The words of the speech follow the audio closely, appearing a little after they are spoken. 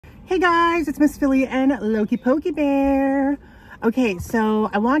Hey guys, it's Msfili and Loki Pokey Bear. Okay, so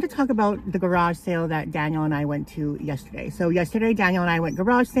I wanted to talk about the garage sale that Daniel and I went to yesterday. So yesterday, Daniel and I went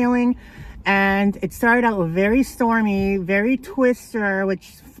garage sailing, and it started out very stormy, very Twister,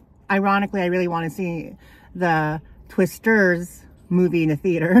 which ironically, I really want to see the Twisters movie in the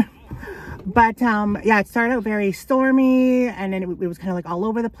theater. But yeah, it started out very stormy, and then it was kind of like all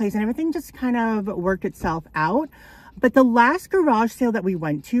over the place, and everything just kind of worked itself out. But the last garage sale that we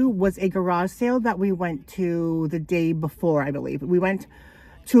went to was a garage sale that we went to the day before, I believe. We went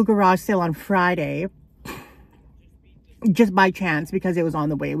to a garage sale on Friday, just by chance, because it was on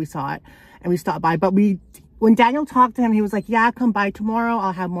the way. We saw it and we stopped by. But when Daniel talked to him, he was like, yeah, come by tomorrow.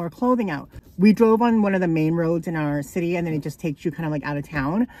 I'll have more clothing out. We drove on one of the main roads in our city, and then it just takes you kind of like out of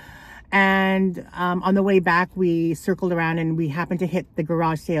town. And on the way back, we circled around and we happened to hit the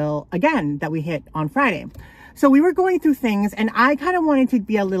garage sale again that we hit on Friday. So we were going through things, and I kind of wanted to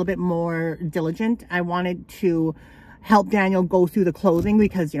be a little bit more diligent. I wanted to help Daniel go through the clothing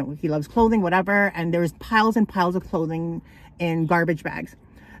because, you know, he loves clothing, whatever. And there's piles and piles of clothing in garbage bags.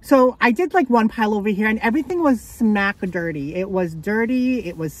 So I did like one pile over here, and everything was smack dirty. It was dirty,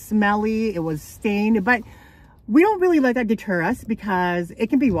 it was smelly, it was stained, but we don't really let that deter us because it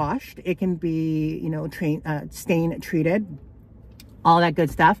can be washed. It can be, you know, stain treated, all that good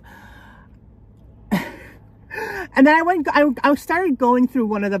stuff. And then I started going through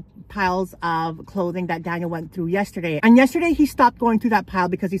one of the piles of clothing that Daniel went through yesterday. And yesterday he stopped going through that pile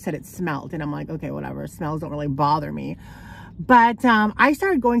because he said it smelled. And I'm like, okay, whatever. Smells don't really bother me. But I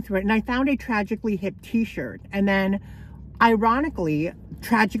started going through it, and I found a Tragically Hip t-shirt. And then ironically,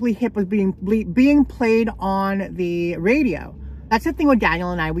 Tragically Hip was being played on the radio. That's the thing with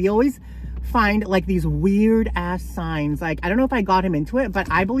Daniel and I. We always find like these weird ass signs. Like, I don't know if I got him into it, but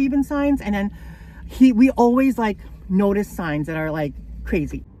I believe in signs. And then we always like notice signs that are like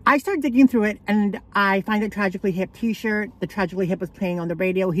crazy. I started digging through it, and I find a Tragically Hip t-shirt. The Tragically Hip was playing on the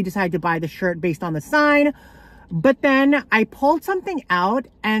radio. He decided to buy the shirt based on the sign. But then I pulled something out,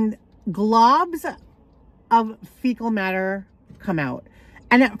 and globs of fecal matter come out.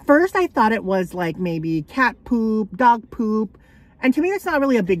 And at first I thought it was like maybe cat poop, dog poop. And to me, that's not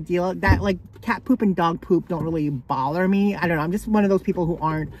really a big deal. That like cat poop and dog poop don't really bother me. I don't know. I'm just one of those people who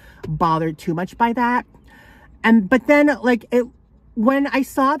aren't bothered too much by that. But then like when I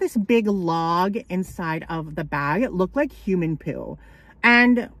saw this big log inside of the bag, it looked like human poo.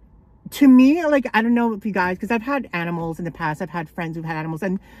 And to me, like, I don't know if you guys, because I've had animals in the past. I've had friends who've had animals.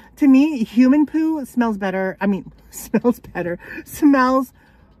 And to me, human poo smells better. I mean, smells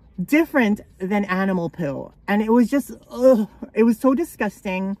different than animal poo. And it was just, ugh, it was so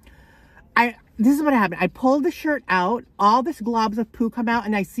disgusting. This is what happened. I pulled the shirt out, all this globs of poo come out,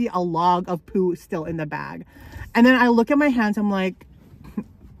 and I see a log of poo still in the bag. And then I look at my hands, I'm like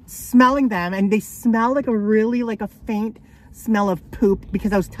smelling them, and they smell like a faint smell of poop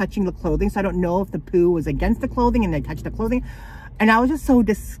because I was touching the clothing. So I don't know if the poo was against the clothing and I touched the clothing. And I was just so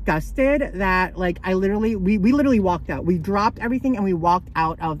disgusted that like we literally walked out. We dropped everything and we walked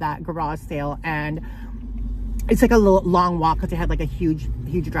out of that garage sale. And it's like a little long walk because it had like a huge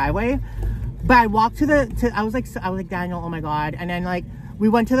driveway. But I walked I was like, Daniel, oh my God. And then like we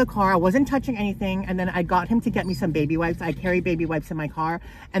went to the car. I wasn't touching anything. And then I got him to get me some baby wipes. I carry baby wipes in my car.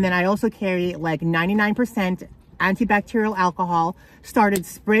 And then I also carry like 99% antibacterial alcohol. Started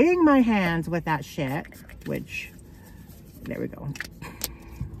spraying my hands with that shit, which, there we go.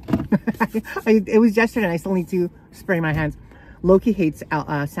 It was yesterday and I still need to spray my hands. Loki hates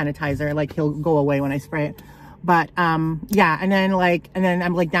sanitizer. Like, he'll go away when I spray it. But yeah, and then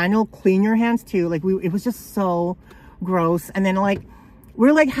I'm like, Daniel, clean your hands too. Like, it was just so gross. And then like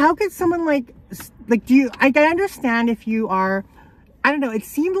we're like, how could someone like I understand if you are, I don't know, it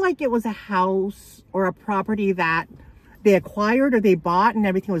seemed like it was a house or a property that they acquired or they bought and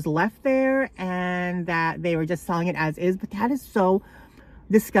everything was left there and that they were just selling it as is. But that is so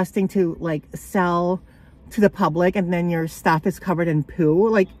disgusting to like sell to the public, and then your stuff is covered in poo.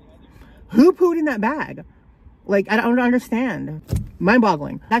 Like, who pooed in that bag? Like, I don't understand.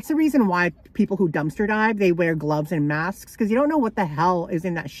 Mind-boggling. That's the reason why people who dumpster dive, they wear gloves and masks, because you don't know what the hell is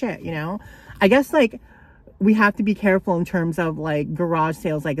in that shit, you know? I guess like we have to be careful in terms of like garage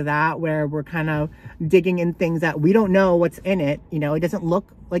sales like that, where we're kind of digging in things that we don't know what's in it. You know, it doesn't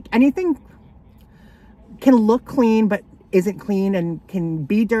look like anything can look clean, but isn't clean, and can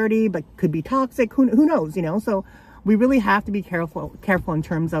be dirty, but could be toxic. Who knows, you know? So we really have to be careful in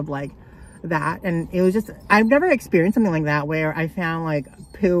terms of like that. And it was just, I've never experienced something like that where I found like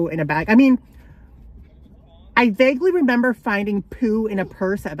poo in a bag. I mean, I vaguely remember finding poo in a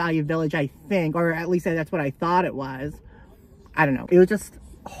purse at Value Village, I think, or at least that's what I thought it was. I don't know. It was just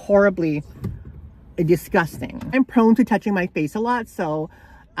horribly disgusting. I'm prone to touching my face a lot, so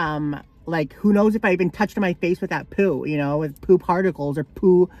like, who knows if I even touched my face with that poo, you know, with poo particles or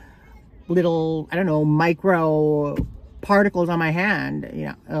poo little, I don't know, micro particles on my hand, you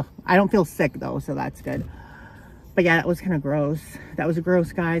know. Ugh. I don't feel sick though, so that's good. But yeah, that was kind of gross. That was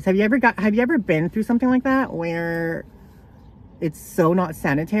gross, guys. Have you ever been through something like that where it's so not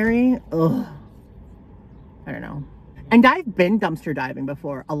sanitary? Ugh. I don't know. And I've been dumpster diving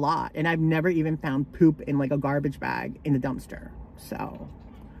before a lot, and I've never even found poop in like a garbage bag in the dumpster. So,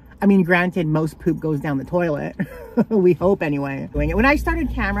 I mean, granted, most poop goes down the toilet. We hope anyway. When I started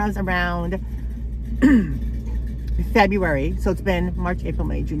cameras around February, so it's been March, April,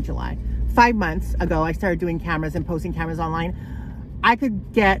 May, June, July. 5 months ago, I started doing cameras and posting cameras online. I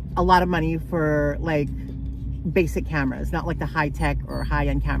could get a lot of money for like basic cameras, not like the high-tech or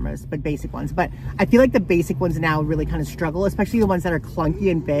high-end cameras, but basic ones. But I feel like the basic ones now really kind of struggle, especially the ones that are clunky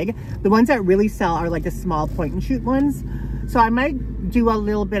and big. The ones that really sell are like the small point and shoot ones. So I might do a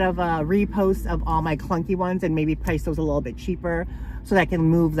little bit of a repost of all my clunky ones and maybe price those a little bit cheaper so that I can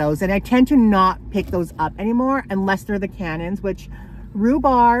move those. And I tend to not pick those up anymore unless they're the Canons, which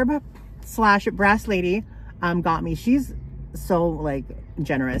Rhubarb / Brass Lady got me. She's so like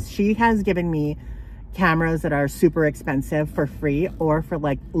generous. She has given me cameras that are super expensive for free, or for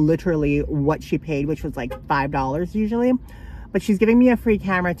like literally what she paid, which was like $5 usually. But she's giving me a free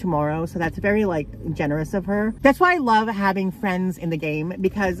camera tomorrow, so that's very like generous of her. That's why I love having friends in the game,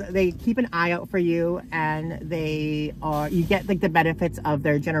 because they keep an eye out for you, and you get like the benefits of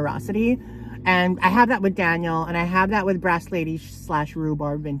their generosity. And I have that with Daniel, and I have that with Brass Lady /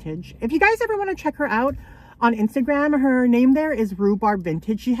 Rhubarb Vintage. If you guys ever want to check her out on Instagram, her name there is Rhubarb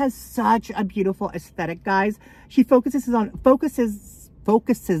Vintage. She has such a beautiful aesthetic, guys. She focuses.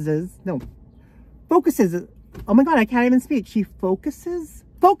 Oh my God, I can't even speak. She focuses,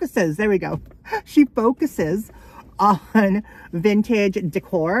 there we go. She focuses on vintage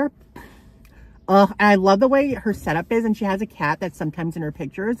decor. And I love the way her setup is, and she has a cat that's sometimes in her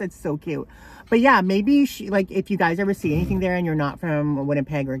pictures. It's so cute. But yeah, maybe if you guys ever see anything there and you're not from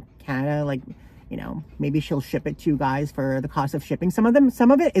Winnipeg or Canada, like, you know, maybe she'll ship it to you guys for the cost of shipping. Some of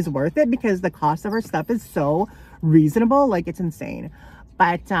it is worth it because the cost of her stuff is so reasonable, like it's insane.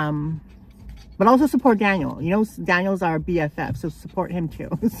 But also support Daniel. You know, Daniel's our BFF, so support him too.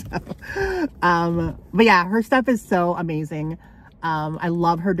 But yeah, her stuff is so amazing. I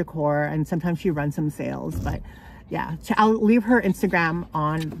love her decor, and sometimes she runs some sales. But yeah, I'll leave her Instagram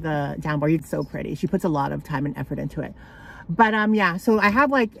on the down bar. It's so pretty. She puts a lot of time and effort into it. But yeah, so I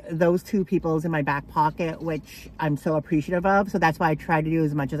have like those two peoples in my back pocket, which I'm so appreciative of. So that's why I try to do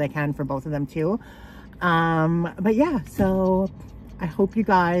as much as I can for both of them too. But yeah, so I hope you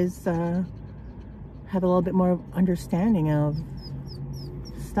guys have a little bit more understanding of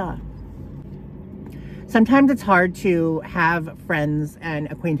stuff. Sometimes it's hard to have friends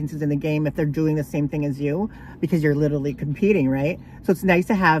and acquaintances in the game if they're doing the same thing as you, because you're literally competing, right? So it's nice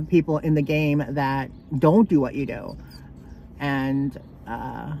to have people in the game that don't do what you do. And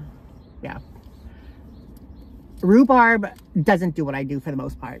yeah, Rhubarb doesn't do what I do for the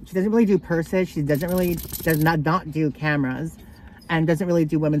most part. She doesn't really do purses. She does not do cameras, and doesn't really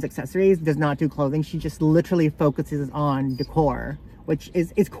do women's accessories, does not do clothing. She just literally focuses on decor, which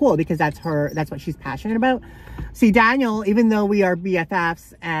is cool because that's what she's passionate about. See, Daniel, even though we are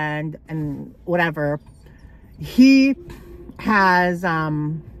BFFs and whatever, he has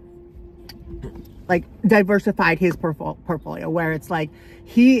like diversified his portfolio, where it's like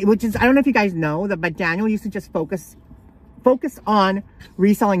which is, I don't know if you guys know that, but Daniel used to just focus on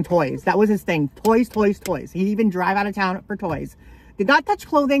reselling toys. That was his thing. Toys. He'd even drive out of town for toys. Did not touch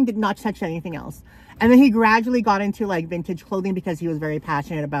clothing, did not touch anything else. And then he gradually got into like vintage clothing because he was very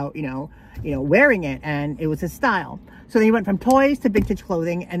passionate about, you know, wearing it, and it was his style. So then he went from toys to vintage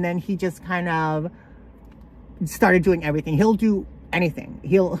clothing, and then he just kind of started doing everything. He'll do anything.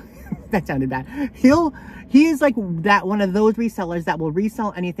 That sounded bad. He is like that, one of those resellers that will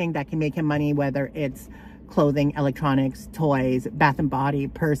resell anything that can make him money, whether it's clothing, electronics, toys, bath and body,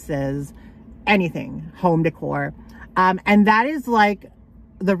 purses, anything, home decor. And that is like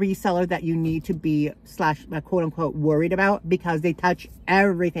the reseller that you need to be quote unquote worried about, because they touch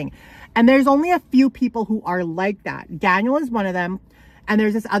everything. And there's only a few people who are like that. Daniel is one of them. And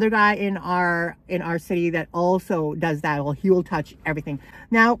there's this other guy in our city that also does that. Well, he will touch everything.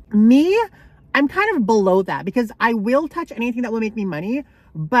 Now, me, I'm kind of below that, because I will touch anything that will make me money.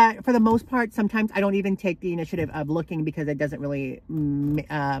 But for the most part, sometimes I don't even take the initiative of looking, because it doesn't really,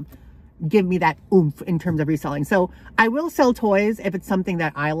 give me that oomph in terms of reselling. So I will sell toys if it's something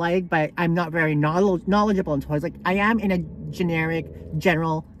that I like, but I'm not very knowledgeable in toys. Like I am in a generic,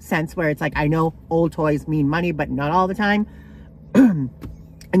 general sense where it's like, I know old toys mean money, but not all the time.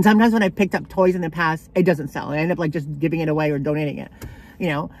 And sometimes when I picked up toys in the past, it doesn't sell. I end up like just giving it away or donating it, you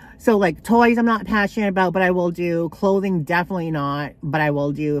know? So like toys, I'm not passionate about, but I will do. Clothing, definitely not, but I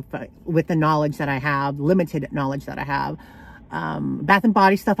will do with the knowledge that I have, limited knowledge that I have. Bath and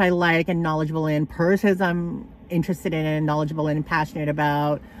body stuff I like and knowledgeable in. Purses I'm interested in and knowledgeable in and passionate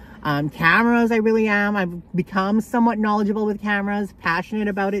about. Cameras I really am. I've become somewhat knowledgeable with cameras, passionate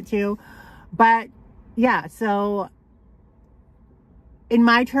about it too. But yeah, so in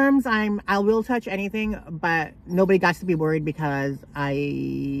my terms, I will touch anything, but nobody got to be worried because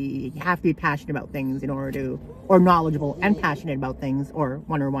I have to be passionate about things in order to, or knowledgeable and passionate about things, or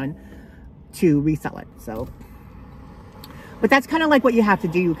one to resell it. So, but that's kind of like what you have to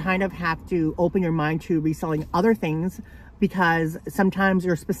do. You kind of have to open your mind to reselling other things, because sometimes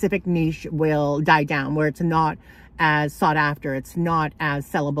your specific niche will die down where it's not as sought after, it's not as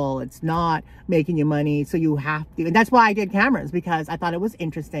sellable, it's not making you money. So you have to, and that's why I did cameras, because I thought it was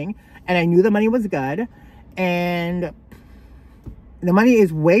interesting and I knew the money was good, and the money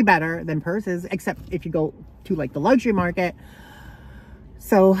is way better than purses, except if you go to like the luxury market.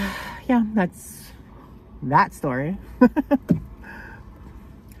 So yeah, that's that story.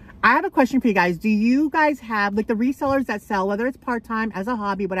 I have a question for you guys. Do you guys have, like the resellers that sell, whether it's part-time, as a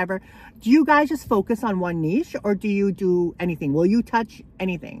hobby, whatever, do you guys just focus on one niche, or do you do anything? Will you touch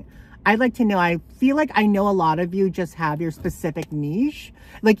anything? I'd like to know. I feel like I know a lot of you just have your specific niche.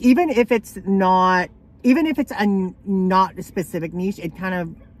 Like even if it's not a specific niche, it kind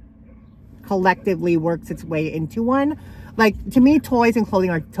of collectively works its way into one. Like to me, toys and clothing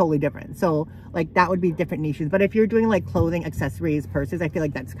are totally different. So like that would be different niches. But if you're doing like clothing, accessories, purses, I feel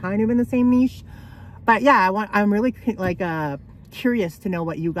like that's kind of in the same niche. But yeah, I'm really like curious to know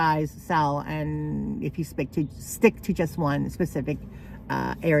what you guys sell, and if you stick to just one specific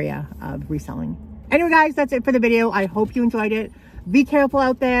area of reselling. Anyway, guys, that's it for the video. I hope you enjoyed it. Be careful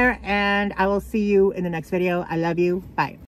out there, and I will see you in the next video. I love you. Bye.